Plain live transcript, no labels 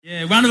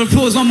Yeah, round of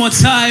applause one more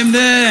time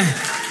there.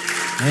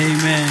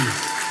 Amen.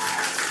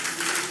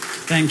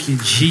 Thank you,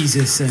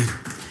 Jesus.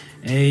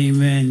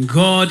 Amen.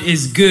 God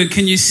is good.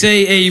 Can you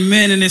say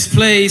amen in this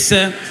place?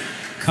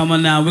 Come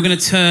on now. We're going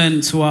to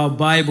turn to our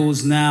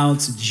Bibles now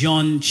to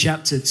John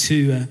chapter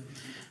 2.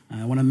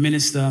 I want to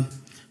minister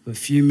for a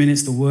few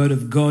minutes the word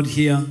of God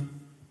here.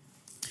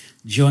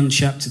 John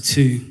chapter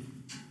 2.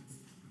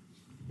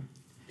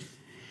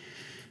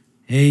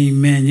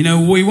 Amen. You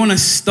know, we want to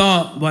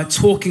start by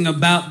talking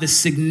about the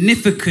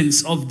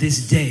significance of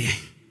this day.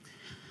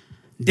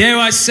 Dare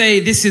I say,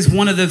 this is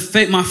one of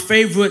my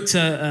favorite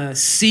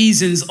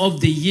seasons of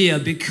the year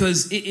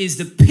because it is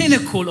the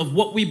pinnacle of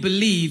what we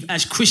believe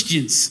as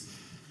Christians.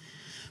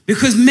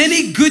 Because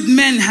many good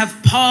men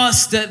have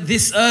passed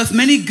this earth,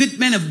 many good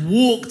men have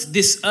walked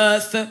this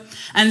earth,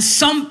 and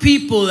some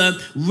people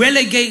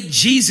relegate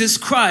Jesus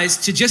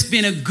Christ to just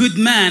being a good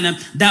man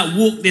that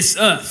walked this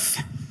earth.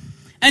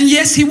 And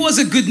yes, he was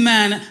a good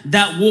man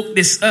that walked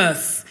this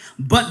earth.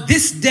 But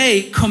this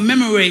day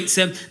commemorates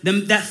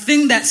that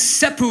thing that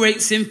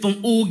separates him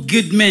from all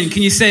good men.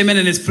 Can you say amen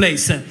in this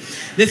place?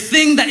 The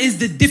thing that is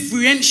the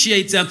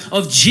differentiator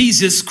of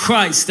Jesus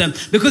Christ.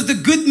 Because the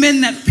good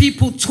men that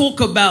people talk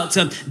about,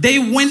 they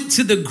went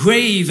to the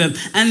grave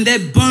and their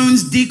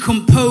bones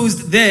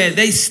decomposed there.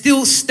 They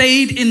still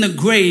stayed in the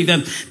grave.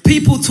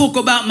 People talk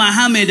about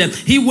Muhammad.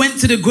 He went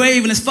to the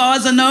grave, and as far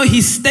as I know,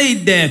 he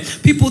stayed there.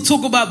 People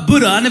talk about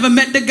Buddha. I never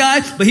met the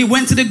guy, but he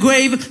went to the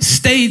grave,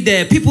 stayed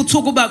there. People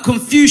talk about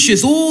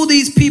Confucius. All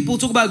these people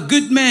talk about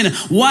good men,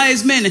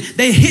 wise men.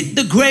 They hit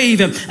the grave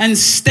and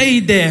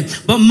stayed there.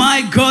 But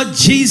my God,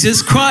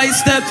 Jesus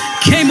Christ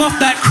came off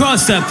that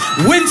cross,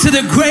 went to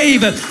the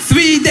grave.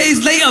 3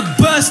 days later,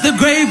 burst the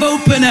grave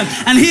open,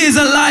 and he is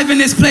alive in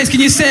this place.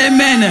 Can you say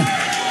amen?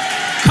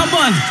 Come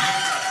on.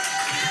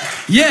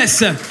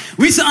 Yes,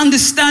 we need to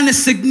understand the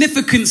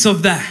significance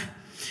of that.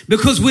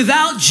 Because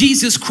without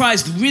Jesus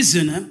Christ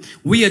risen,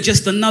 we are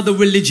just another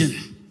religion.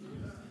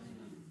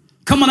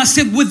 Come on, I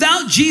said,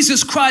 without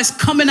Jesus Christ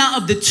coming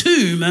out of the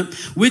tomb,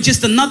 we're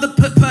just another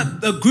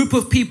a group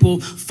of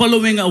people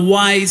following a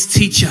wise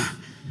teacher.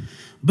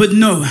 But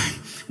no,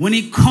 when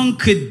he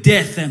conquered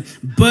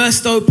death,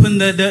 burst open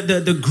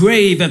the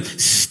grave,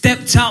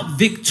 stepped out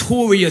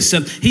victorious,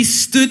 he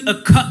stood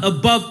a cut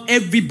above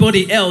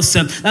everybody else.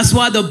 That's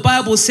why the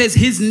Bible says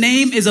his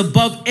name is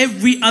above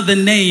every other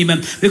name,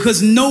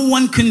 because no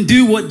one can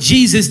do what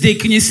Jesus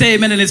did. Can you say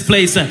amen in this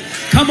place?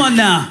 Come on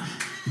now.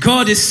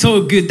 God is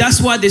so good.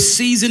 That's why this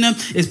season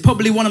is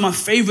probably one of my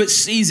favorite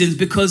seasons,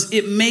 because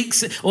it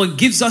makes or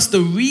gives us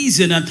the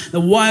reason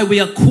why we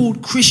are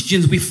called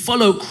Christians. We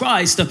follow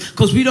Christ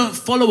because we don't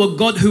follow a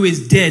God who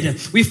is dead.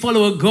 We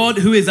follow a God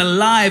who is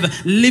alive,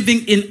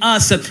 living in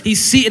us.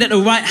 He's seated at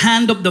the right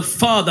hand of the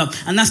Father,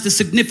 and that's the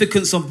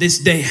significance of this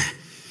day.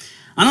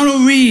 And I'm going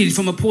to read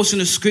from a portion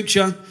of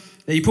scripture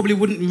that you probably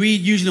wouldn't read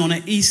usually on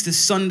an Easter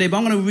Sunday, but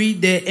I'm going to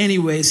read there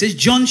anyway. It says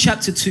John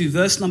chapter 2,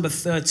 verse number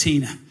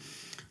 13.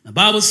 The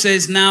Bible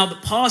says, now the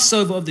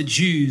Passover of the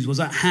Jews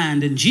was at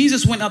hand, and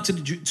Jesus went up to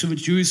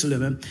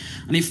Jerusalem,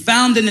 and he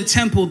found in the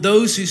temple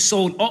those who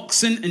sold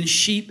oxen and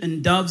sheep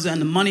and doves and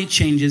the money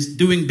changers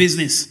doing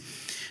business.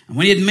 And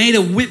when he had made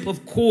a whip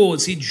of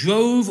cords, he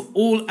drove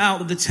all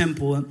out of the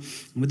temple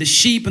with the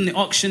sheep and the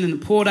oxen,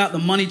 and poured out the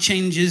money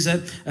changers,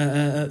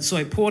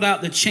 poured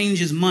out the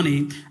changers'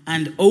 money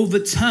and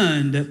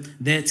overturned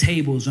their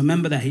tables.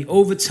 Remember that, he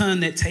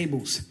overturned their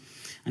tables.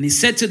 And he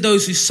said to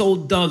those who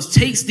sold doves,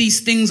 take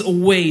these things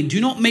away. Do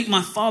not make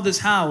my Father's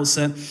house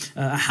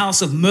a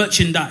house of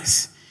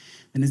merchandise.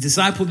 And his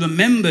disciples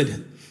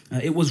remembered,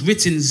 it was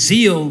written,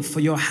 zeal for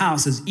your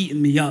house has eaten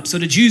me up. So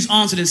the Jews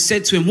answered and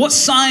said to him, what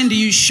sign do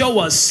you show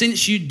us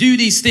since you do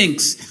these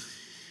things?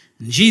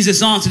 And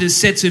Jesus answered and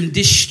said to him,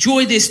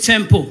 destroy this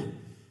temple,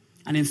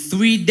 and in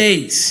 3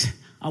 days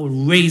I will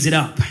raise it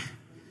up.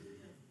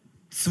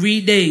 3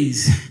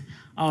 days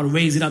I will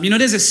raise it up. You know,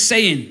 there's a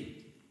saying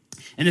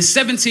in the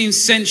 17th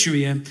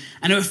century, and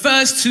it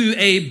refers to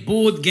a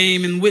board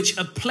game in which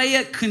a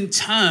player can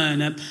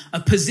turn a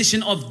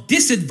position of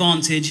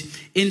disadvantage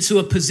into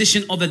a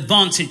position of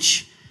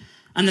advantage.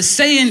 And the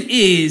saying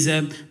is,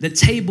 the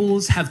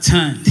tables have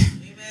turned.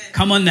 Amen.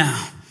 Come on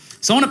now.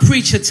 So I want to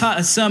preach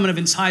a sermon I've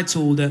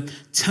entitled,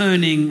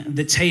 Turning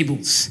the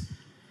Tables.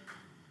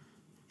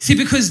 See,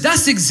 because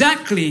that's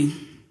exactly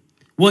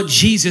what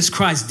Jesus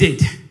Christ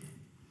did.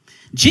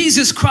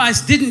 Jesus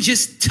Christ didn't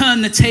just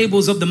turn the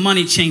tables of the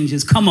money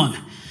changers. Come on.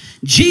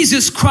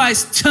 Jesus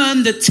Christ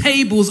turned the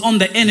tables on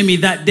the enemy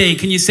that day.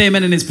 Can you say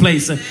amen in this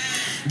place?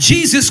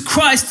 Jesus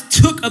Christ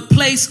took a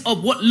place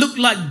of what looked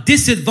like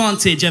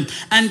disadvantage and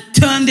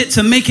turned it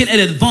to make it an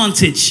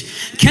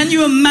advantage. Can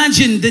you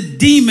imagine the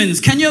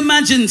demons? Can you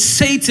imagine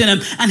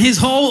Satan and his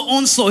whole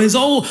onslaught, his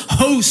whole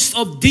host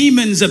of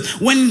demons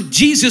when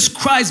Jesus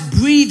Christ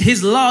breathed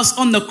his last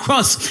on the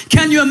cross?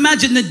 Can you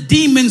imagine the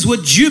demons were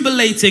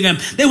jubilating?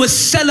 They were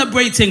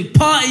celebrating,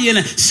 partying,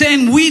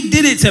 saying, we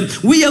did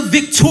it. We are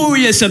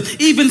victorious.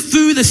 Even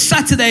through the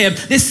Saturday,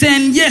 they're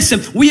saying, yes,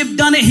 we have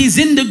done it. He's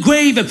in the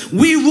grave.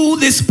 We rule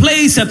this this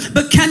place.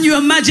 But can you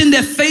imagine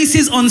their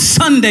faces on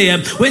Sunday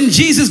when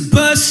Jesus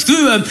burst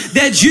through?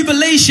 Their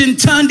jubilation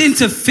turned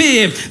into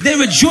fear. Their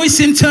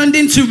rejoicing turned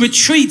into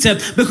retreat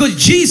because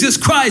Jesus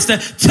Christ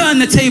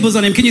turned the tables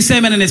on him. Can you say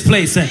amen in this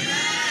place?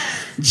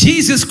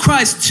 Jesus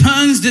Christ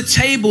turns the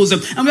tables,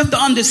 and we have to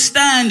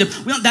understand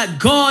that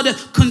God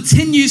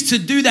continues to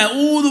do that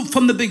all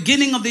from the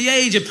beginning of the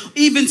age,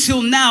 even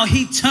till now.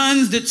 He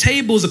turns the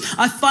tables.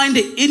 I find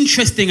it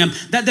interesting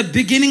that the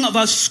beginning of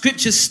our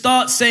scripture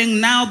starts saying,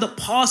 now the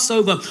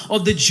Passover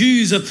of the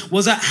Jews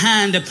was at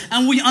hand,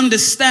 and we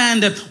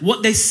understand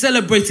what they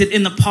celebrated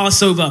in the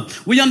Passover.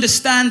 We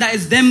understand that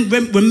it's them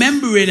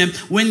remembering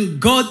when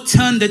God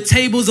turned the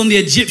tables on the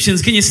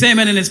Egyptians. Can you say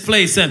amen in this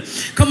place?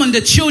 Come on,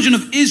 the children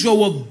of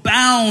Israel were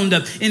bound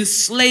in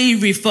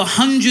slavery for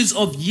hundreds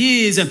of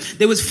years.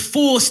 They was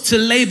forced to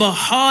labor,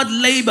 hard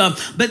labor,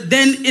 but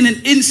then in an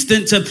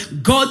instant,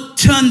 God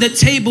turned the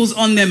tables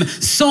on them,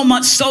 so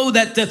much so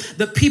that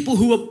the people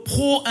who were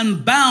poor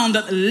and bound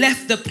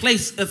left the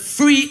place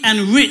free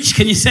and rich.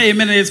 Can you say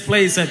amen in this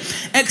place?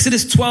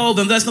 Exodus 12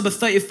 and verse number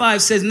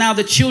 35 says, now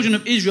the children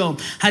of Israel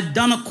had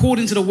done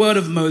according to the word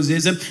of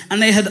Moses,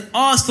 and they had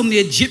asked from the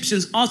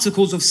Egyptians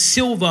articles of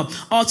silver,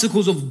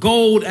 articles of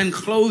gold and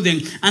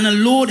clothing, and the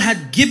Lord had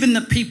given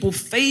the people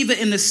favor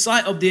in the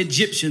sight of the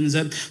Egyptians,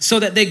 so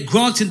that they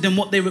granted them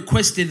what they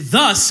requested.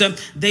 Thus,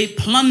 they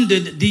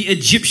plundered the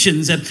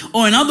Egyptians.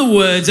 Or in other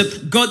words,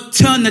 God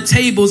turned the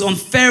tables on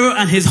Pharaoh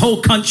and his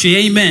whole country.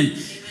 Amen.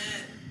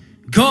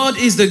 God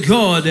is the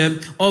God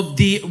of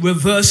the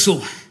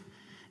reversal.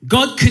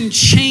 God can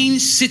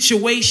change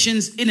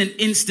situations in an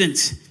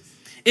instant.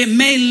 It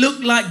may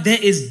look like there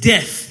is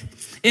death.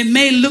 It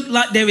may look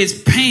like there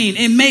is pain.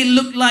 It may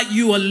look like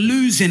you are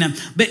losing.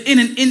 But in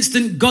an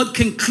instant, God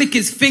can click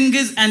his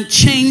fingers and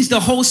change the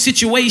whole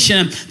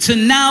situation. To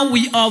now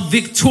we are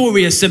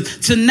victorious.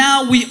 To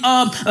now we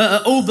are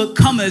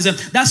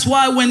overcomers. That's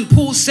why when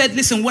Paul said,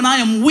 listen, when I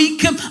am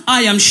weak,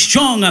 I am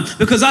strong.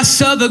 Because I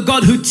serve a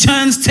God who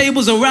turns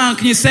tables around.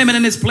 Can you say amen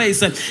in this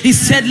place? He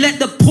said, let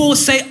the poor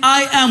say,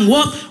 I am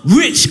what?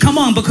 Rich. Come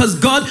on, because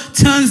God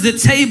turns the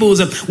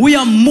tables. We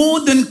are more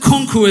than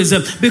conquerors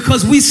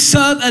because we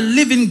serve a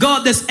living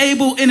God that's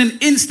able in an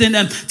instant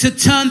to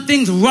turn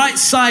things right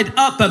side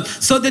up.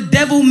 So the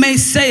devil may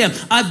say,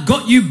 I've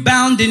got you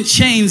bound in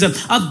chains.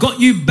 I've got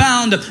you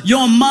bound.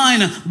 You're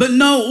mine. But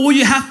no, all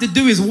you have to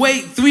do is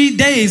wait 3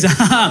 days.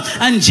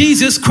 And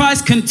Jesus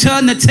Christ can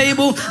turn the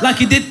table like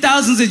he did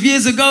thousands of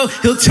years ago.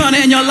 He'll turn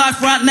it in your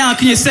life right now.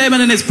 Can you say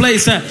amen in this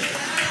place?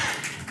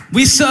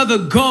 We serve a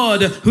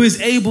God who is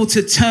able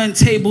to turn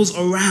tables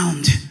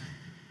around.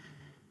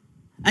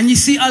 And you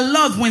see, I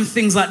love when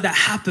things like that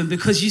happen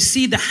because you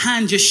see the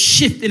hand just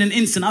shift in an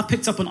instant. I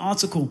picked up an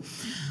article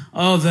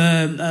of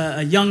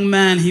a young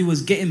man. He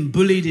was getting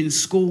bullied in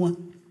school.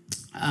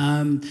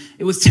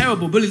 It was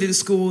terrible, bullied in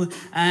school.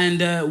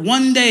 And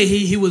one day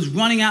he was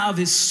running out of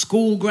his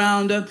school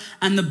ground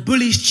and the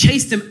bullies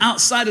chased him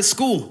outside of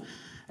school.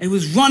 He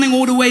was running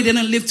all the way.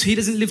 He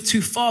doesn't live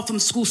too far from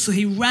school, so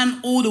he ran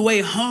all the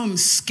way home,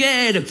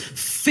 scared,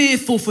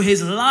 fearful for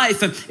his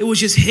life. It was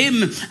just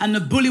him, and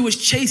the bully was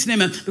chasing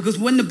him because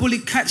when the bully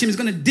catch him, he's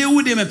going to deal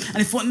with him. And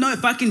he thought, no,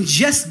 if I can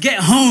just get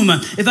home,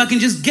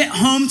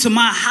 to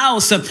my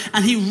house.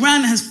 And he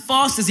ran as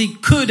fast as he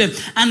could.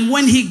 And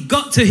when he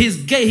got to his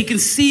gate, he can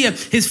see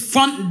his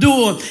front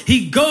door.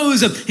 He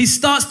goes, he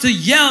starts to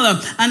yell.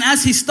 And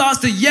as he starts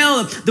to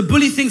yell, the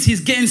bully thinks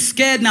he's getting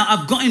scared now.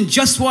 I've got him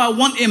just where I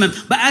want him.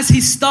 But as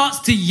he starts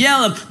to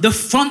yell, the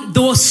front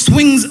door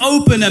swings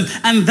open.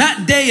 And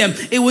that day,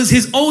 it was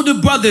his older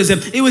brothers.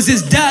 It was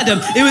his dad.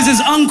 It was his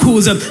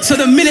uncles. So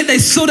the minute they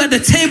saw that the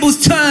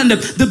tables turned,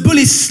 the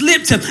bully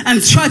slipped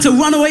and tried to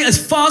run away as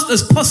fast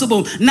as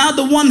possible. Now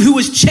the one who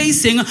was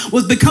chasing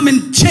was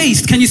becoming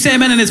chased. Can you say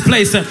amen in this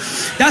place?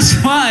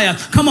 That's why,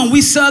 come on,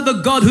 we serve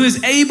a God who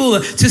is able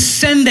to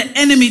send the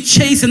enemy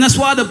chase. And that's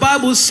why the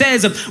Bible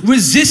says,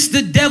 resist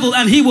the devil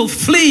and he will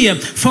flee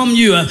from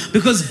you.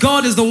 Because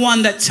God is the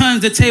one that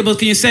turns the tables.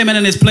 Can you say amen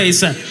in this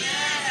place?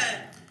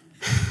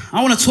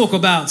 I want to talk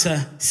about,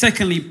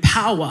 secondly,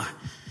 power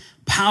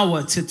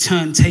to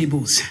turn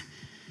tables.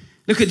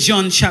 Look at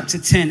John chapter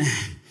 10,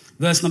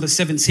 verse number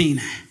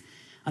 17.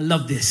 I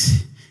love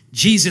this.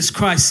 Jesus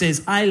Christ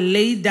says, I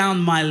lay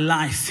down my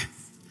life.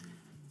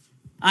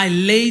 I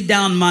lay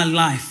down my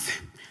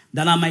life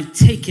that I might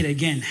take it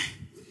again.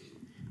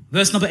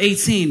 Verse number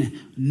 18.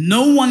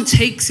 No one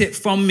takes it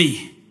from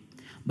me,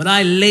 but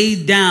I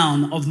lay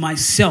down of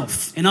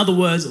myself. In other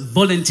words,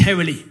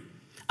 voluntarily.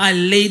 I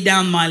lay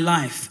down my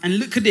life. And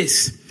look at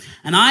this.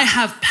 And I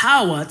have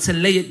power to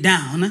lay it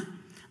down, and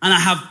I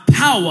have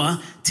power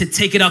to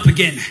take it up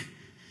again.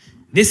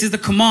 This is the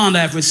command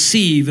I have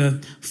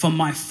received from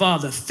my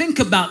Father. Think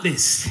about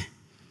this.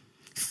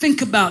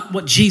 Think about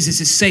what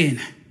Jesus is saying.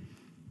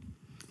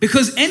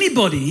 Because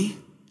anybody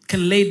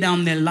can lay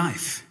down their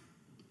life.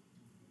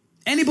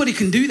 Anybody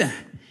can do that.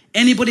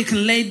 Anybody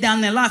can lay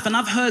down their life. And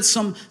I've heard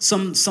some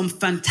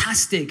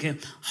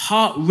fantastic,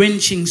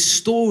 heart-wrenching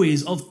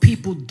stories of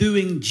people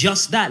doing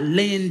just that,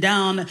 laying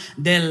down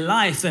their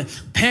life.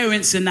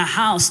 Parents in the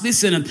house,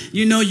 listen,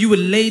 you know you would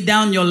lay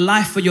down your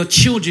life for your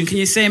children. Can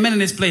you say amen in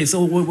this place?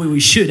 Oh, we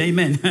should,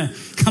 amen.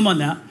 Come on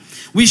now.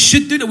 We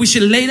should do that. We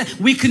should lay down.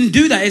 We can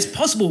do that. It's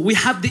possible. We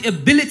have the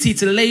ability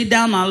to lay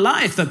down our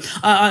life.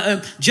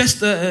 Just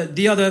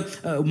the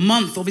other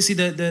month, obviously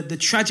the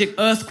tragic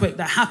earthquake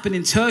that happened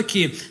in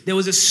Turkey. There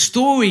was a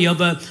story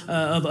of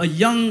a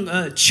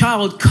young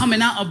child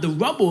coming out of the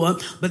rubble,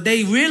 but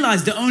they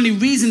realized the only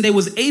reason they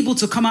was able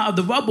to come out of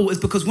the rubble is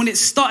because when it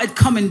started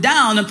coming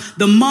down,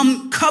 the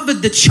mom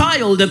covered the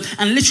child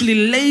and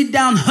literally laid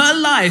down her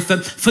life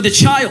for the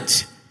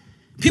child.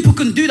 People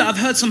can do that. I've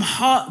heard some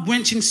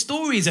heart-wrenching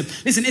stories.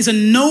 Listen, it's a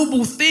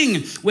noble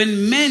thing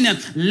when men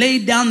lay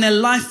down their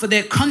life for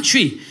their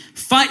country,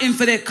 fighting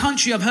for their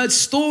country. I've heard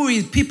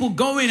stories, people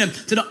going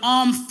to the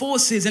armed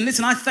forces. And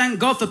listen, I thank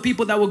God for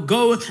people that will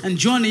go and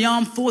join the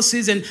armed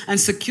forces and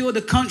secure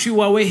the country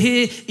while we're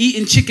here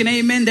eating chicken,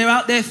 amen. They're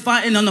out there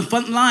fighting on the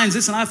front lines.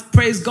 Listen, I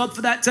praise God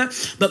for that.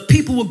 But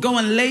people will go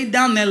and lay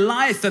down their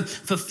life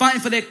for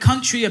fighting for their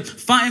country,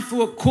 fighting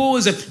for a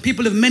cause.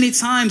 People have many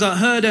times, I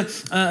heard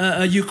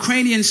a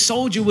Ukrainian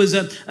soldier was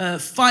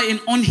fighting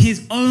on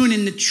his own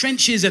in the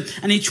trenches,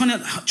 and he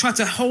tried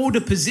to hold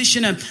a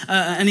position,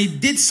 and he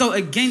did so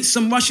against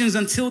some Russians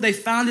until they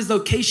found his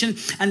location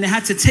and they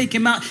had to take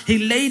him out. He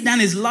laid down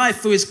his life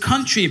for his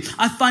country.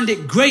 I find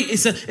it great.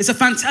 It's a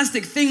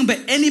fantastic thing, but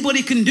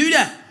anybody can do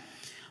that.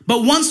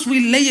 But once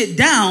we lay it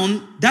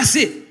down, that's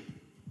it.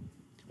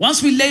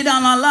 Once we lay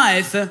down our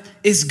life,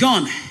 it's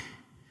gone.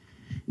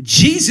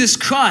 Jesus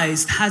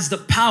Christ has the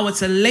power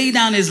to lay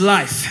down his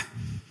life,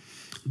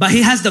 but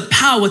he has the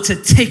power to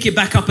take it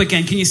back up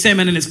again. Can you say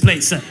amen in this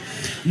place?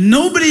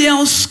 Nobody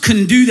else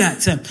can do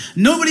that.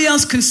 Nobody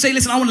else can say,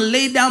 listen, I want to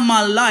lay down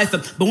my life,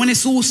 but when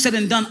it's all said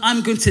and done,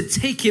 I'm going to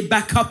take it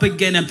back up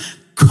again.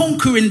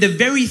 Conquering the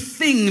very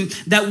thing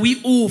that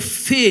we all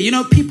fear. You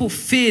know, people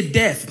fear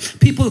death.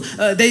 People,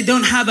 they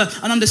don't have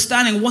an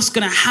understanding of what's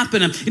going to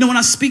happen. You know, when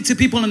I speak to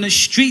people on the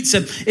streets,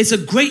 it's a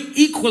great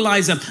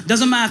equalizer.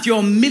 Doesn't matter if you're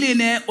a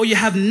millionaire or you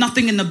have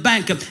nothing in the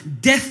bank.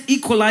 Death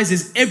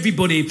equalizes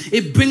everybody.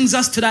 It brings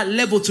us to that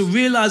level to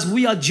realize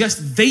we are just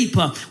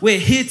vapor. We're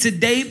here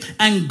today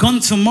and gone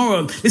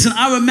tomorrow. Listen,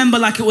 I remember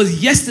like it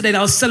was yesterday that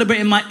I was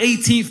celebrating my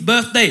 18th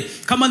birthday.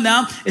 Come on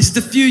now. It's just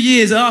a few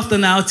years after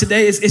now.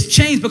 Today it's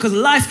changed because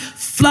life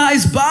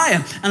flies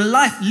by and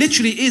life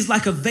literally is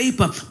like a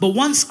vapor. But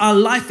once our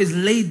life is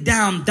laid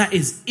down, that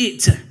is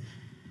it.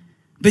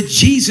 But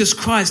Jesus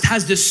Christ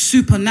has the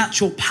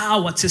supernatural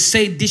power to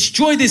say,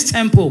 destroy this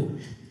temple,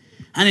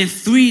 and in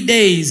 3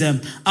 days,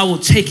 I will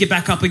take it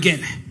back up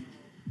again.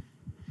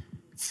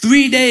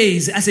 3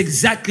 days, that's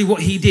exactly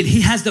what he did.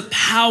 He has the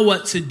power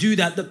to do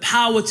that, the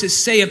power to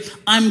say,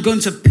 I'm going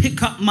to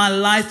pick up my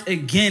life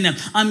again.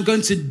 I'm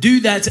going to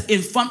do that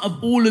in front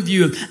of all of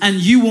you, and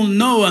you will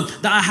know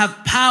that I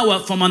have power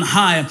from on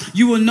high.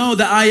 You will know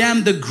that I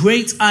am the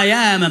great I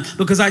am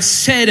because I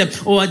said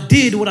or I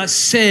did what I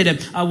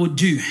said I would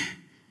do.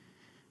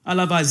 I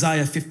love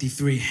Isaiah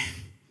 53.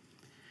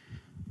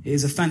 It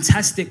is a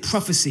fantastic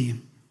prophecy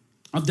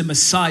of the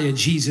Messiah,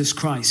 Jesus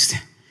Christ.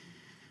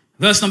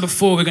 Verse number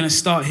 4, we're going to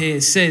start here.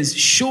 It says,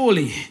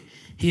 surely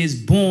he has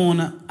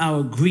borne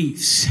our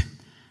griefs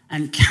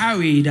and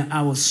carried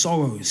our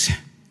sorrows.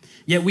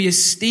 Yet we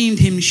esteemed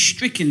him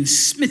stricken,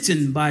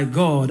 smitten by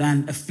God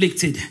and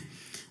afflicted.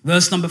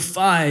 Verse number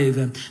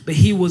 5, but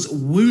he was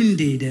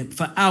wounded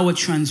for our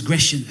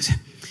transgressions.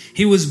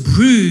 He was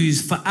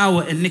bruised for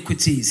our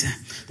iniquities.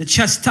 The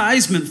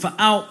chastisement for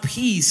our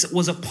peace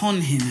was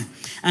upon him,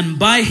 and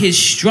by his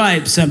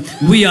stripes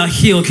we are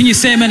healed. Can you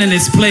say amen in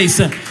this place?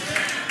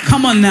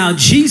 Come on now,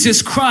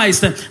 Jesus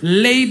Christ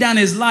laid down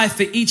his life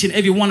for each and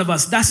every one of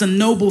us. That's a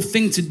noble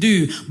thing to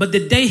do. But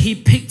the day he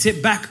picked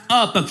it back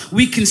up,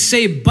 we can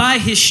say by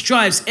his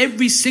stripes,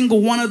 every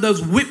single one of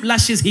those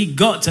whiplashes he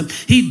got,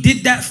 he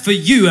did that for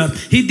you.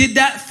 He did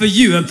that for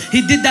you.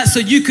 He did that so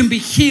you can be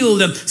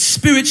healed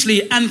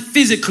spiritually and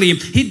physically.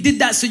 He did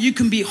that so you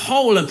can be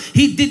whole.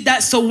 He did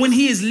that so when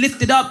he is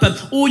lifted up,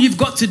 all you've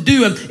got to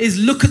do is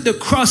look at the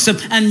cross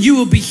and you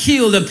will be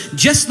healed.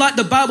 Just like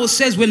the Bible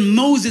says when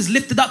Moses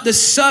lifted up the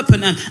serpent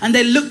and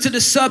they looked at the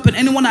serpent,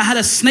 anyone that had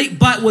a snake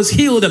bite was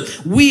healed.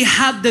 We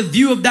have the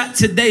view of that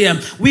today.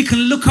 We can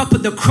look up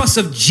at the cross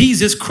of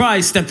Jesus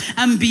Christ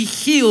and be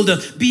healed,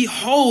 be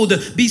whole,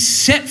 be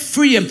set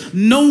free.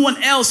 No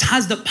one else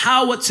has the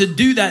power to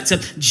do that.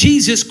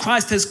 Jesus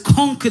Christ has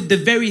conquered the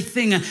very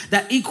thing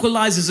that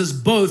equalizes us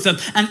both.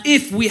 And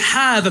if we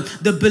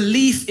have the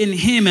belief in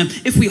him,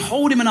 if we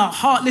hold him in our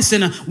heart,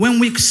 listen, when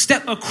we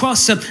step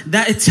across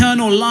that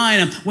eternal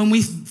line, when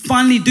we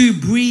finally do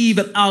breathe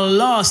our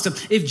last,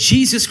 if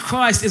Jesus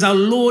Christ is our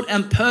Lord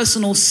and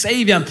personal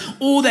Savior,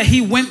 all that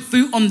he went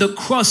through on the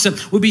cross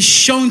will be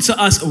shown to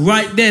us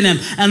right then.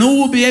 And all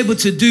we'll be able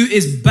to do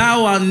is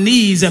bow our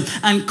knees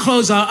and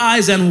close our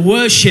eyes and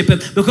worship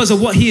because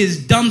of what he has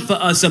done for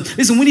us.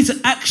 Listen, we need to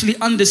actually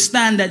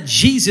understand that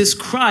Jesus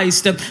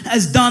Christ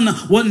has done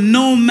what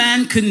no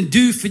man can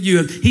do for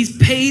you. He's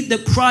paid the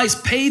price,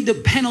 paid the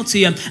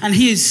penalty, and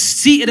he is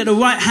seated at the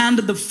right hand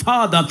of the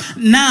Father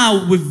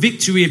now with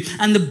victory.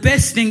 And the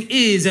best thing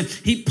is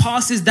he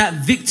passes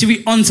that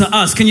victory onto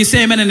us. Can you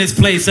say amen in this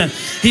place?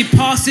 He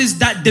passes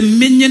that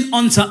dominion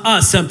onto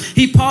us.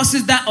 He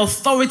passes that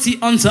authority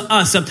onto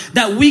us,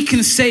 that we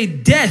can say,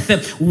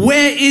 death,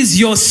 where is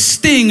your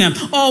sting?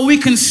 Or we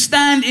can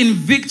stand in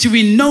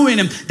victory knowing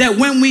that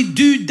when we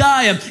do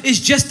die, it's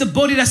just the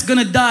body that's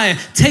going to die.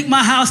 Take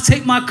my house,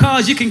 take my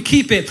cars, you can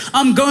keep it.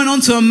 I'm going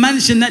on to a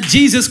mansion that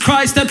Jesus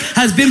Christ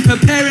has been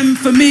preparing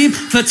for me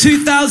for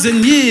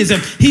 2,000 years.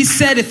 He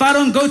said, if I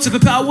don't go to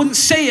prepare, I wouldn't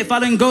say it if I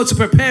didn't go to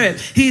prepare it.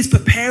 He is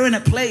preparing a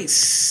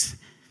place.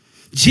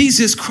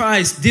 Jesus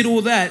Christ did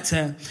all that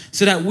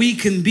so that we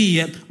can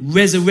be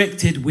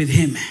resurrected with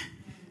him.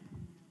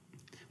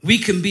 We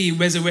can be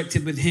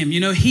resurrected with him. You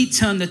know, he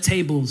turned the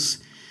tables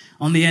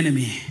on the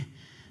enemy.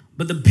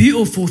 But the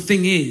beautiful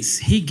thing is,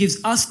 he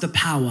gives us the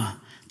power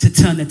to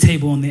turn the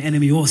table on the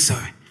enemy also.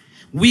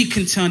 We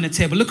can turn the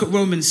table. Look at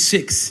Romans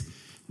 6,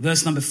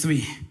 verse number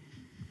 3.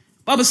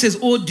 Bible says,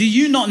 or do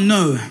you not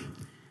know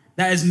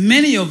that as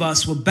many of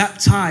us were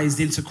baptized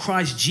into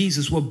Christ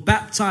Jesus, were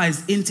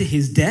baptized into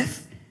his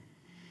death?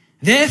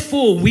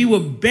 Therefore, we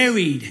were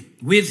buried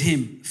with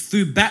him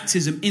through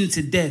baptism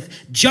into death,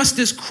 just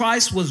as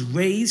Christ was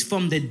raised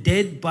from the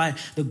dead by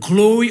the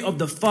glory of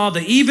the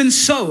Father. Even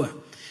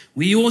so,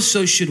 we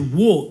also should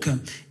walk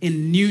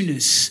in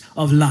newness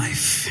of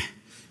life.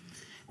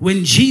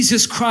 When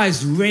Jesus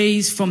Christ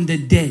raised from the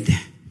dead,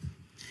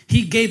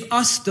 he gave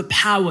us the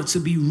power to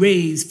be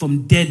raised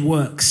from dead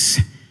works.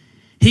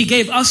 He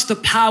gave us the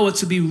power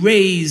to be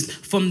raised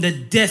from the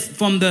death,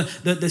 from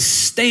the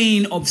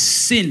stain of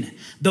sin,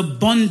 the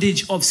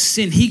bondage of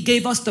sin. He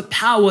gave us the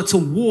power to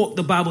walk,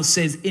 the Bible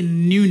says,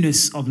 in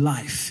newness of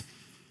life.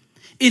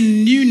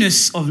 In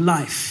newness of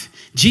life.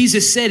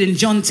 Jesus said in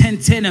John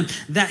 10:10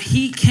 that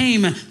he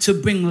came to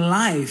bring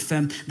life,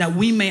 that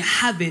we may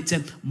have it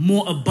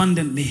more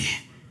abundantly.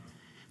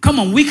 Come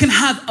on, we can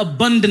have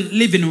abundant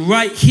living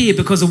right here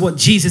because of what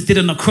Jesus did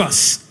on the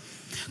cross.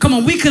 Come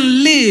on, we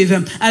can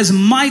live as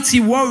mighty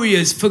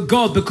warriors for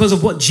God because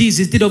of what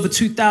Jesus did over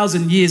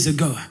 2,000 years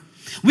ago.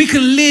 We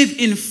can live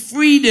in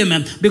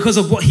freedom because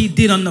of what he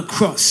did on the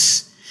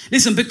cross.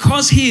 Listen,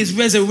 because he is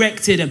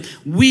resurrected,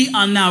 we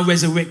are now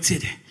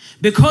resurrected.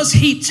 Because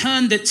he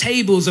turned the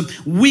tables,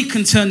 we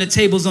can turn the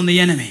tables on the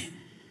enemy.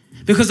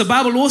 Because the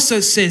Bible also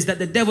says that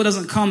the devil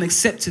doesn't come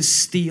except to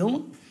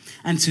steal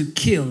and to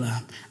kill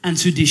and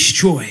to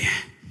destroy.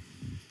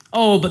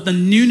 Oh, but the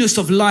newness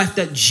of life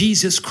that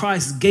Jesus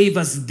Christ gave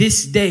us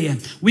this day,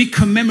 we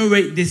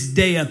commemorate this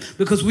day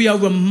because we are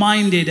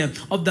reminded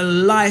of the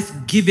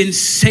life-giving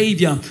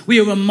Savior. We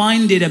are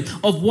reminded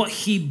of what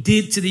he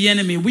did to the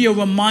enemy. We are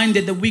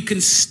reminded that we can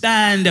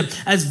stand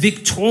as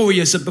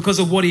victorious because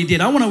of what he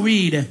did. I want to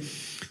read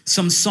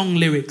some song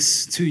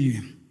lyrics to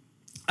you.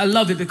 I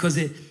love it because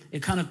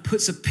it kind of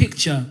puts a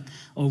picture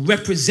or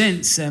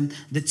represents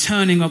the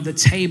turning of the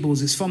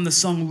tables. It's from the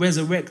song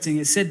Resurrecting.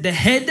 It said, the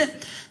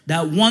head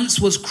that once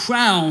was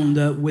crowned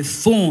with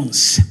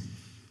thorns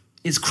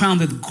is crowned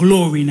with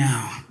glory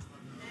now.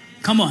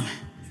 Come on.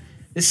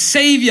 The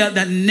Savior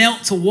that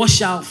knelt to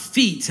wash our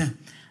feet,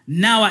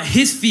 now at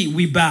his feet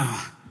we bow.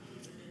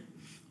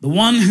 The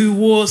one who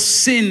wore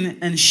sin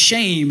and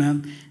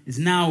shame is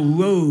now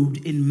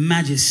robed in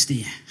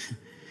majesty.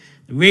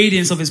 The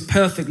radiance of his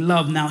perfect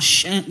love now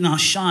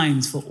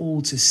shines for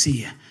all to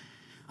see.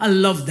 I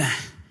love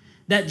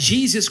that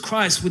Jesus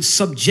Christ would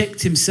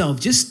subject himself.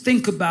 Just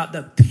think about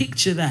that,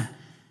 picture that.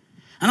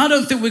 And I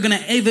don't think we're going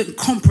to ever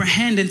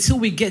comprehend until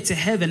we get to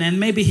heaven, and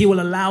maybe he will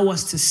allow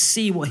us to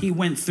see what he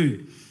went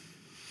through.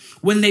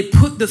 When they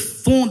put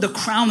the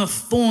crown of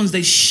thorns,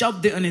 they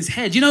shoved it on his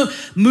head. You know,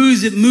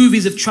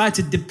 movies have tried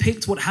to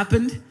depict what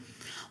happened,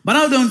 but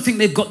I don't think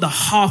they've got the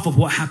half of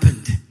what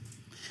happened.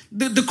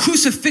 The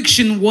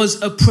crucifixion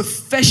was a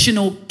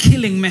professional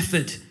killing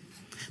method.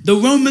 The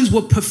Romans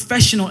were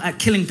professional at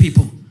killing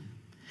people.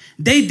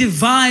 They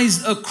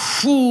devised a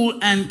cruel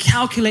and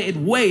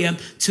calculated way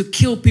to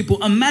kill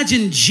people.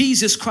 Imagine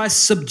Jesus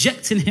Christ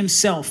subjecting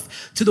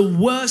himself to the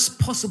worst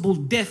possible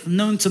death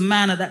known to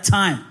man at that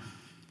time.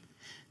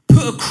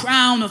 Put a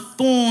crown of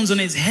thorns on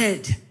his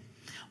head,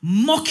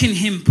 mocking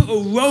him, put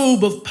a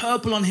robe of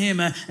purple on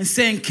him and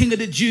saying, King of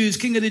the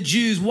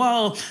Jews,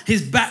 while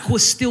his back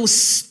was still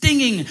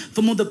stinging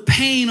from all the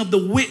pain of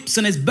the whips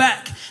on his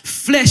back,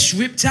 flesh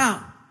ripped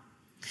out.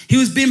 He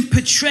was being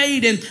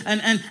portrayed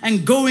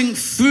and going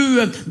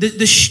through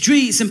the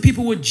streets, and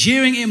people were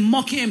jeering him,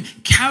 mocking him,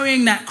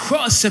 carrying that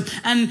cross.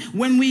 And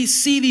when we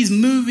see these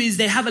movies,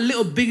 they have a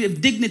little bit of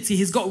dignity.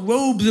 He's got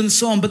robes and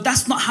so on, but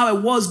that's not how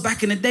it was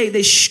back in the day.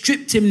 They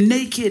stripped him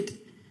naked.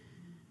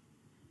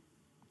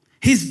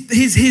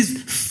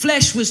 His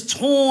flesh was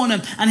torn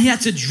and he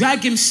had to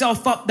drag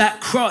himself up that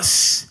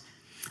cross.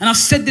 And I've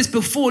said this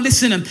before,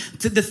 listen,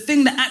 the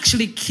thing that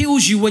actually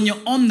kills you when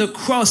you're on the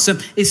cross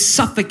is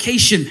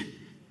suffocation.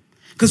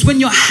 Because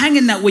when you're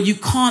hanging that way, you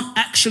can't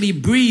actually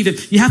breathe.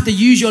 You have to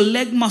use your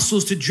leg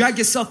muscles to drag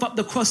yourself up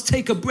the cross,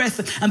 take a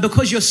breath. And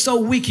because you're so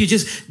weak, you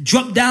just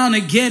drop down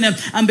again.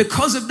 And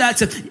because of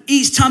that,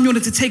 each time you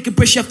wanted to take a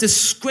breath, you have to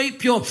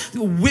scrape your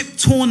whip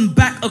torn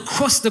back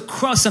across the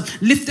cross and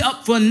lift it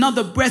up for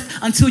another breath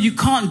until you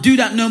can't do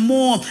that no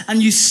more.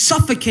 And you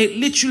suffocate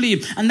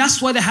literally. And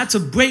that's why they had to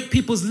break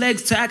people's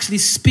legs to actually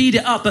speed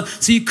it up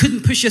so you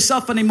couldn't push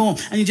yourself anymore.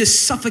 And you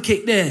just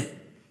suffocate there.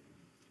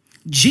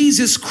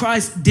 Jesus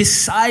Christ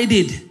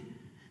decided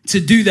to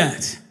do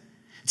that,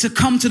 to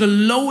come to the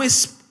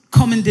lowest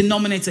common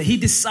denominator. He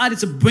decided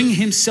to bring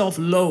himself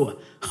low,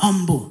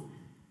 humble,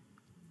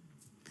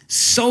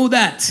 so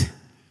that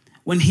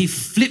when he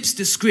flips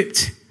the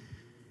script,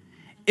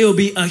 it will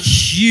be a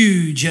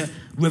huge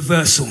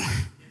reversal.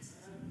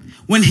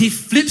 When he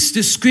flips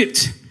the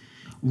script,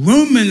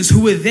 Romans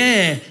who were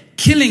there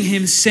killing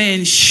him,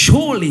 saying,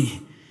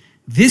 surely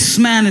this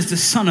man is the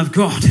Son of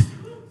God.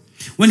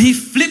 When he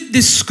flipped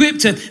the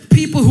script,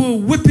 people who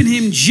were whipping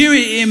him,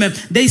 jeering him,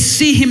 they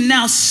see him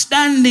now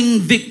standing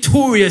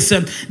victorious.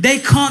 They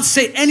can't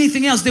say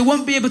anything else. They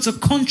won't be able to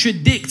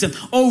contradict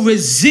or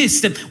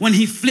resist when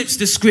he flips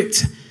the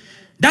script.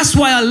 That's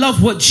why I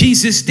love what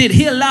Jesus did.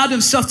 He allowed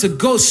himself to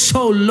go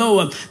so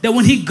low that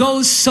when he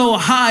goes so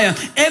high,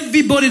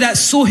 everybody that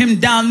saw him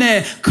down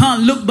there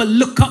can't look but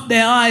look up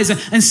their eyes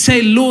and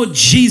say, Lord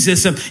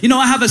Jesus. You know,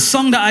 I have a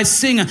song that I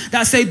sing that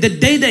I say, the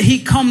day that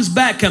he comes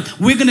back,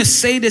 we're going to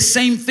say the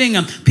same thing.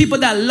 People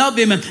that love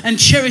him and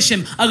cherish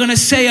him are going to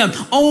say,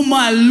 oh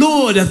my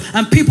Lord.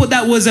 And people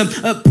that was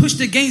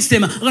pushed against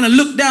him are going to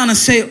look down and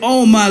say,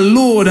 oh my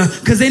Lord,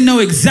 because they know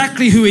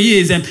exactly who he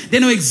is. They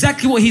know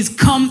exactly what he's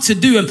come to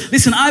do.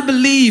 Listen, I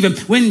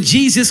believe when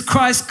Jesus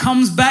Christ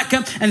comes back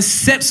and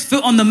steps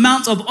foot on the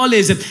Mount of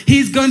Olives,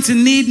 he's going to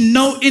need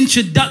no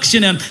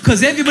introduction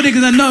because everybody's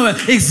going to know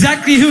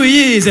exactly who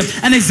he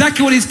is and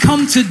exactly what he's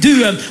come to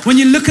do. When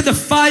you look at the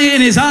fire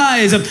in his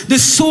eyes, the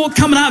sword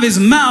coming out of his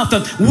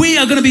mouth, we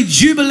are going to be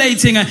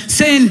jubilating,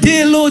 saying,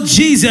 dear Lord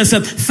Jesus,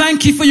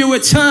 thank you for your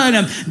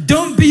return.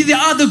 Don't be the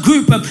other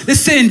group that's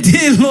saying,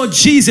 dear Lord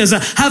Jesus,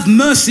 have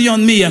mercy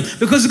on me,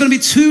 because it's going to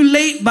be too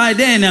late by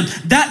then.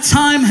 That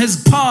time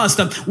has passed.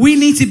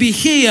 We need to be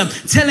here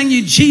telling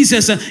you,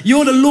 Jesus,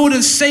 you're the Lord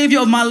and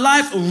Savior of my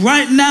life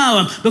right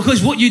now,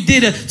 because what you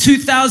did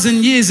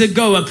 2,000 years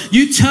ago,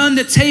 you turned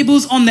the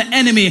tables on the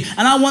enemy,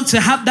 and I want to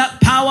have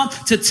that power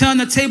to turn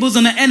the tables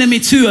on the enemy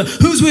too.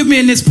 Who's with me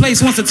in this place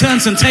who wants to turn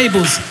some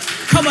tables?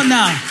 Come on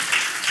now.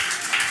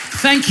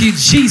 Thank you,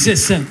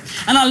 Jesus.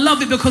 And I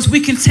love it because we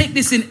can take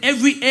this in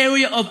every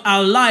area of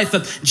our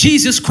life.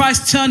 Jesus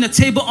Christ turned the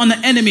table on the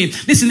enemy.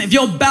 Listen, if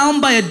you're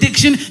bound by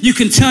addiction, you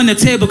can turn the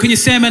table. Can you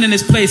say amen in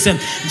this place?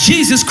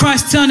 Jesus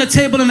Christ turned the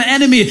table on the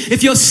enemy.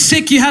 If you're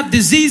sick, you have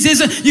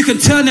diseases, you can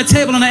turn the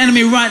table on the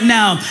enemy right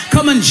now.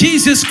 Come on,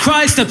 Jesus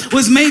Christ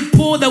was made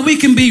poor that we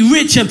can be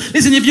rich.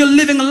 Listen, if you're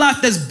living a life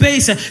that's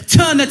base,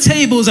 turn the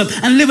tables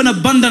and live an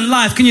abundant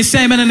life. Can you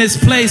say amen in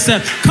this place?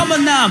 Come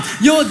on now.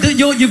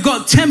 You've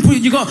got temporary,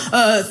 you've got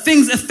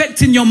things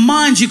affecting your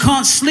mind. You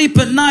can't sleep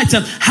at night.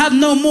 Have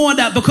no more of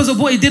that because of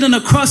what he did on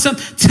the cross.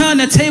 Turn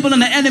the table on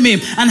the enemy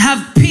and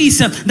have peace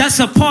that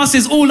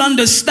surpasses all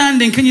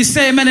understanding. Can you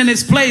say amen in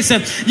this place?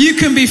 You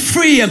can be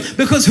free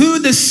because who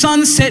the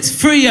Son sets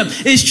free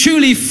is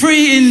truly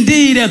free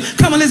indeed.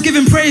 Come on, let's give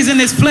him praise in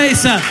this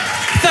place.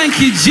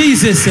 Thank you,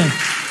 Jesus.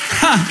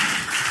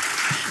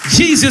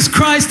 Jesus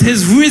Christ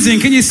has risen.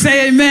 Can you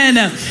say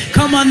amen?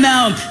 Come on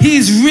now. He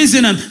is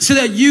risen so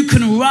that you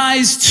can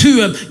rise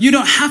too. You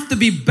don't have to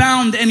be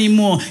bound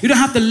anymore. You don't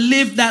have to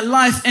live that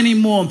life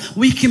anymore.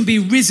 We can be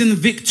risen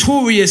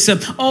victorious.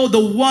 Oh,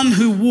 the one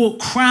who wore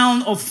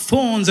crown of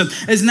thorns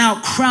is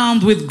now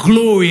crowned with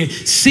glory,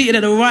 seated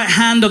at the right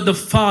hand of the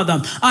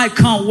Father. I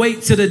can't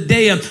wait till the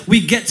day we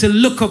get to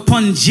look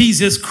upon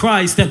Jesus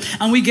Christ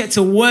and we get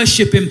to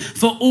worship him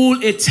for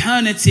all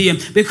eternity,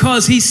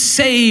 because he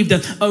saved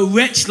a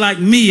wretch like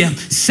me,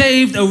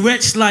 saved a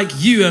wretch like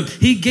you.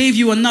 He gave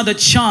you another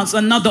chance,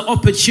 another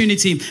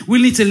opportunity.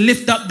 We need to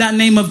lift up that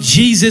name of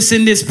Jesus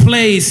in this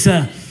place.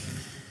 And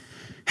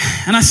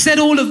I said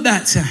all of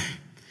that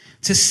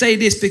to say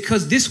this,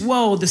 because this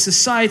world, the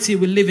society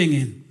we're living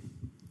in,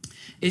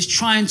 is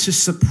trying to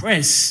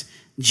suppress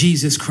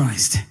Jesus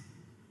Christ.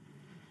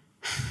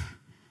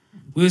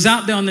 We was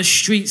out there on the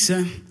streets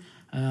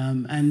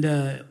and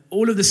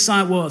all of the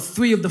signs, well,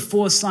 3 of the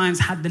 4 signs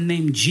had the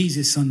name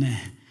Jesus on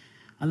there.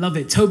 I love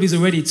it. Toby's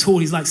already tall.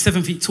 He's like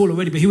 7 feet tall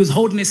already, but he was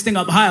holding this thing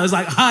up high. It was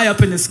like high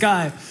up in the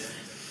sky.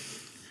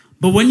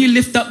 But when you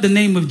lift up the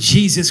name of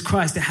Jesus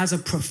Christ, it has a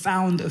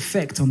profound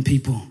effect on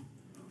people.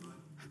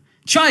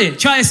 Try it.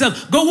 Try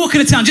yourself. Go walk in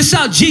the town. Just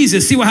shout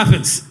Jesus. See what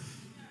happens.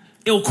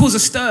 It will cause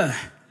a stir.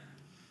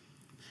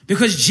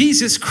 Because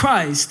Jesus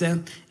Christ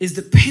is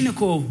the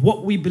pinnacle of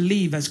what we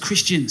believe as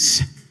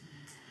Christians.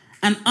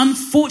 And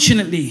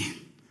unfortunately,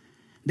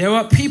 There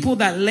are people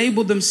that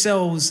label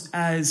themselves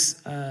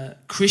as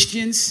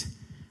Christians.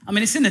 I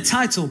mean, it's in the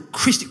title,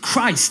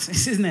 Christ,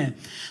 isn't it?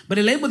 But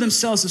they label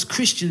themselves as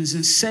Christians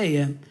and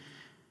say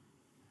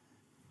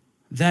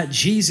that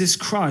Jesus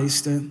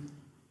Christ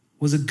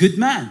was a good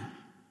man.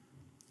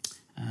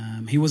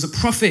 He was a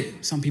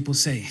prophet, some people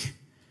say.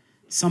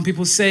 Some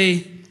people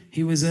say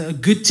he was a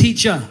good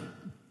teacher.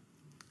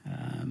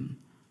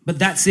 But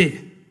that's it.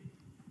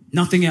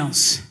 Nothing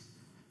else.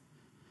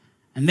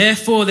 And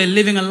therefore, they're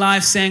living a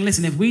life saying,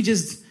 listen, if we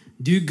just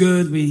do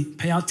good, we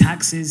pay our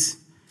taxes,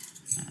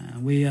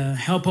 we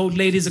help old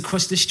ladies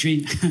across the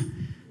street,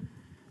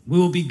 we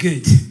will be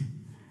good.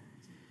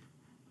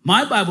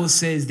 My Bible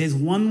says there's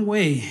one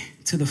way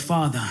to the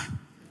Father.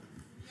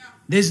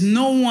 There's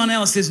no one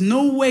else. There's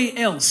no way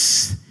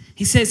else.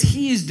 He says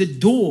he is the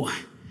door.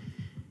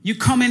 You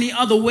come any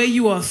other way,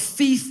 you are a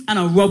thief and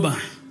a robber.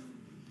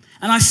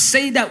 And I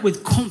say that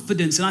with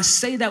confidence and I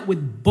say that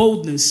with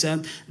boldness,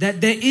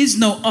 that there is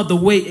no other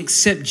way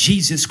except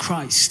Jesus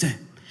Christ.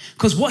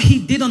 Because what he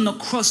did on the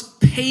cross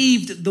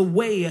paved the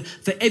way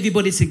for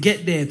everybody to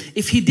get there.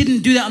 If he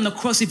didn't do that on the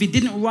cross, if he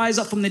didn't rise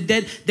up from the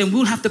dead, then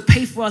we'll have to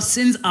pay for our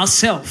sins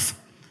ourselves.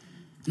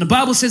 And the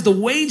Bible says the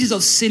wages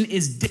of sin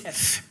is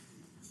death.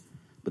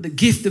 But the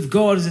gift of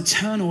God is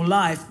eternal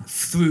life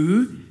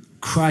through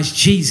Christ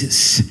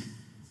Jesus.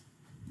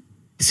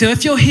 So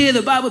if you're here,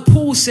 the Bible,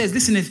 Paul says,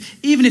 listen,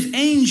 even if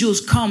angels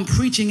come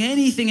preaching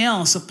anything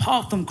else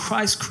apart from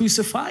Christ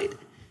crucified,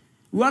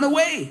 run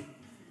away.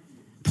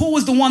 Paul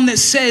was the one that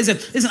says,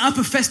 listen, I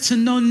profess to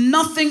know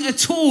nothing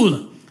at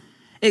all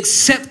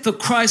except for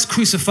Christ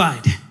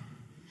crucified.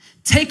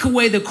 Take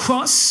away the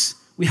cross,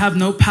 we have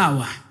no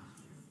power.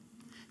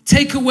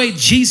 Take away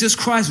Jesus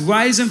Christ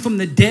rising from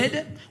the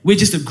dead, we're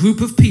just a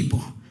group of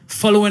people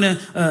following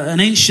an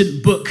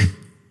ancient book.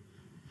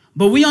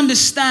 But we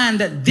understand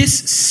that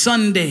this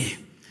Sunday,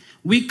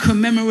 we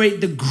commemorate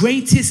the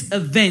greatest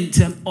event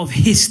of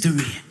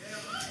history.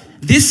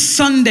 This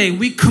Sunday,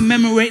 we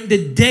commemorate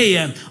the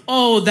day,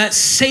 that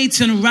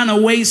Satan ran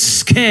away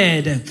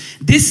scared.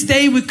 This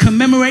day, we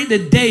commemorate the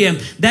day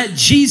that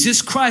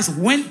Jesus Christ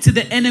went to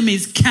the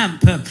enemy's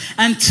camp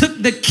and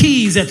took the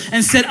keys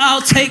and said,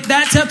 I'll take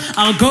that,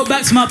 I'll go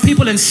back to my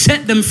people and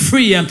set them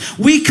free.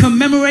 We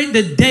commemorate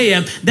the day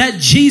that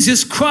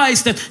Jesus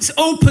Christ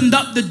opened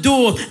up the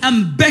door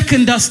and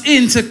beckoned us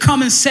in to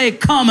come and say,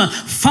 come,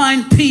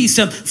 find peace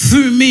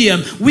through me.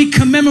 We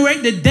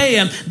commemorate the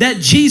day that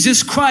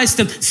Jesus Christ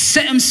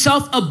set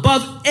himself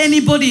above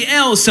anybody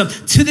else.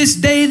 To this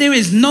day, there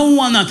is no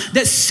one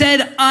that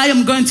said, I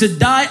am going to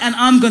die and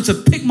I'm going to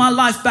pick my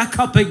life back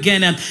up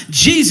again.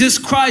 Jesus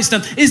Christ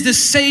is the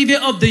Savior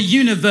of the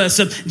universe.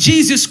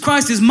 Jesus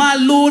Christ is my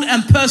Lord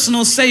and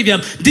personal Savior.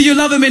 Do you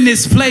love him in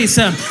this place?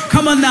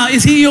 Come on now.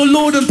 Is he your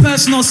Lord and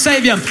personal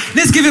Savior?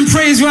 Let's give him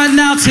praise right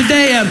now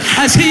today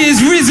as he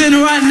is risen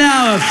right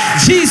now.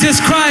 Jesus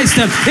Christ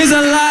is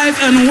alive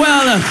and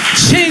well.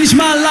 Change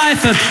my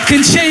life.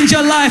 Can change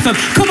your life.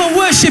 Come on,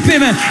 worship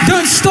him.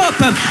 Don't stop.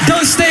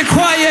 Don't stay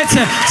quiet.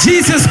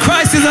 Jesus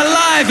Christ is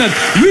alive.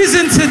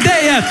 Risen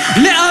today.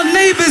 Let our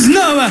neighbors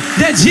know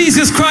that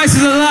Jesus Christ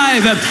is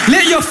alive.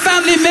 Let your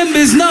family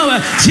members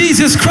know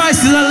Jesus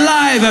Christ is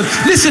alive.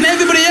 Listen,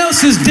 everybody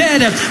else is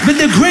dead,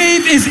 but the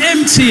grave is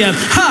empty.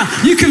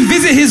 You can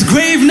visit his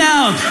grave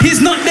now.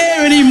 He's not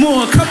there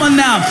anymore. Come on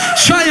now.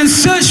 Try and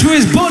search for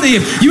his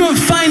body. You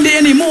won't find it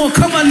anymore.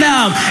 Come on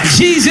now.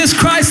 Jesus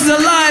Christ is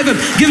alive.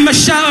 Give him a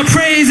shout of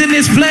praise in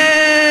this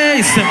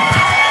place.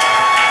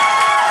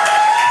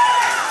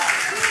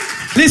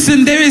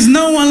 Listen, there is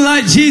no one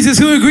like Jesus.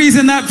 Who agrees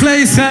in that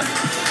place?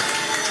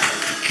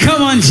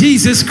 Come on,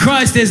 Jesus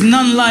Christ, there's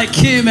none like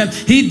him.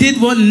 He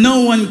did what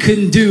no one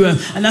can do.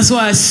 And that's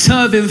why I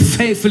serve him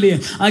faithfully.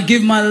 I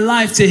give my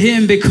life to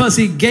him because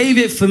he gave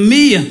it for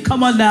me.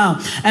 Come on now.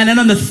 And then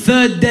on the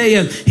third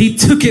day, he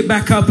took it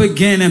back up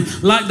again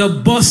like the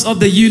boss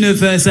of the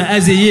universe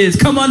as he is.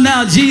 Come on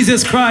now,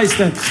 Jesus Christ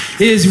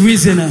is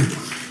risen.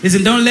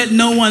 Listen, don't let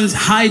no one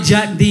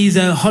hijack these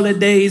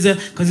holidays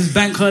because it's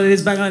bank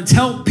holidays.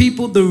 Tell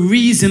people the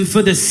reason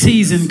for the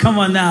season. Come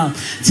on now.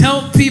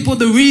 Tell people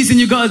the reason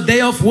you got a day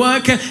off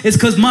work is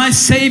because my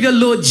Savior,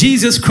 Lord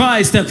Jesus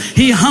Christ,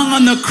 he hung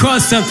on the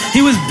cross.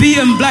 He was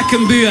beaten black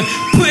and blue,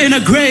 put in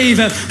a grave,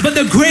 but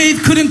the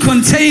grave couldn't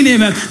contain him.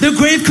 The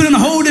grave couldn't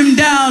hold him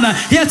down.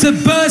 He had to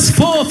burst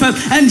forth,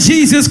 and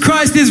Jesus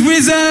Christ is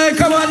risen.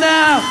 Come on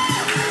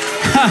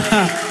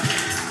now.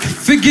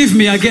 Forgive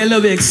me, I get a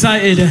little bit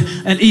excited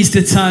at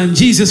Easter time.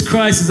 Jesus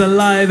Christ is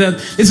alive.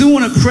 Listen, we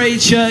want to pray,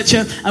 church.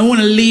 I want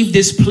to leave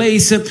this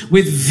place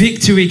with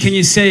victory. Can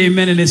you say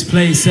amen in this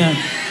place?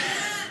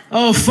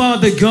 Oh,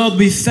 Father God,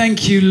 we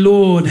thank you,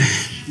 Lord.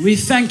 We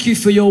thank you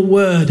for your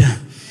word.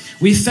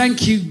 We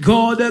thank you,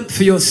 God,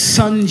 for your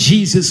Son,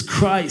 Jesus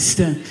Christ,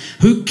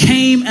 who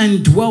came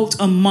and dwelt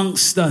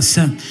amongst us.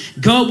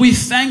 God, we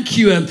thank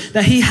you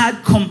that he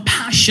had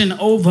compassion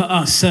over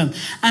us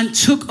and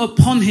took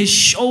upon his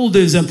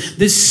shoulders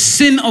the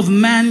sin of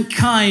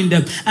mankind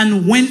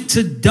and went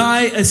to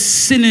die a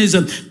sinner's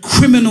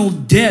criminal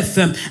death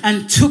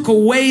and took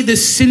away the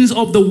sins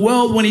of the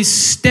world when he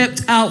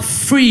stepped out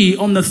free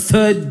on the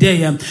third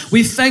day.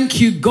 We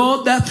thank you,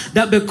 God,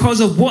 that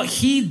because of what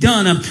he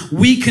done,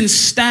 we can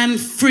stand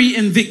free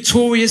and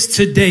victorious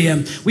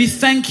today. We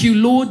thank you,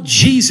 Lord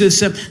Jesus,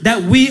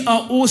 that we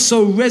are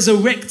also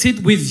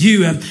resurrected with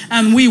you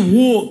and we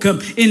walk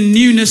in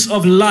newness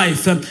of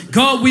life.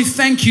 God, we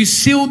thank you.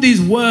 Seal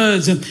these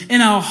words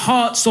in our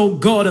hearts, oh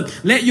God.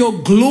 Let your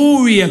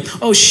glory,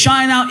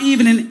 shine out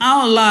even in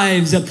our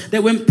lives,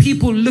 that when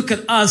people look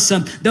at us,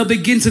 they'll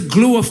begin to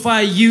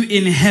glorify you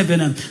in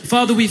heaven.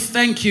 Father, we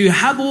thank you.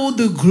 Have all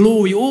the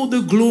glory. All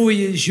the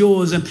glory is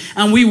yours.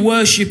 And we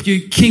worship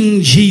you,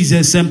 King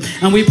Jesus. And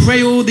we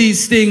pray all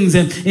these things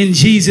in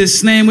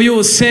Jesus' name. We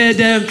all said,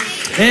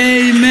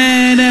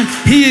 amen.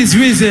 He is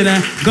risen.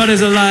 God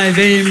is alive.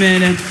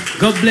 Amen.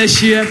 God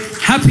bless you.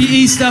 Happy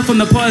Easter from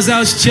the Potter's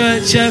House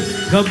Church.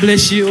 God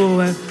bless you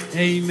all.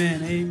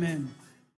 Amen. Amen.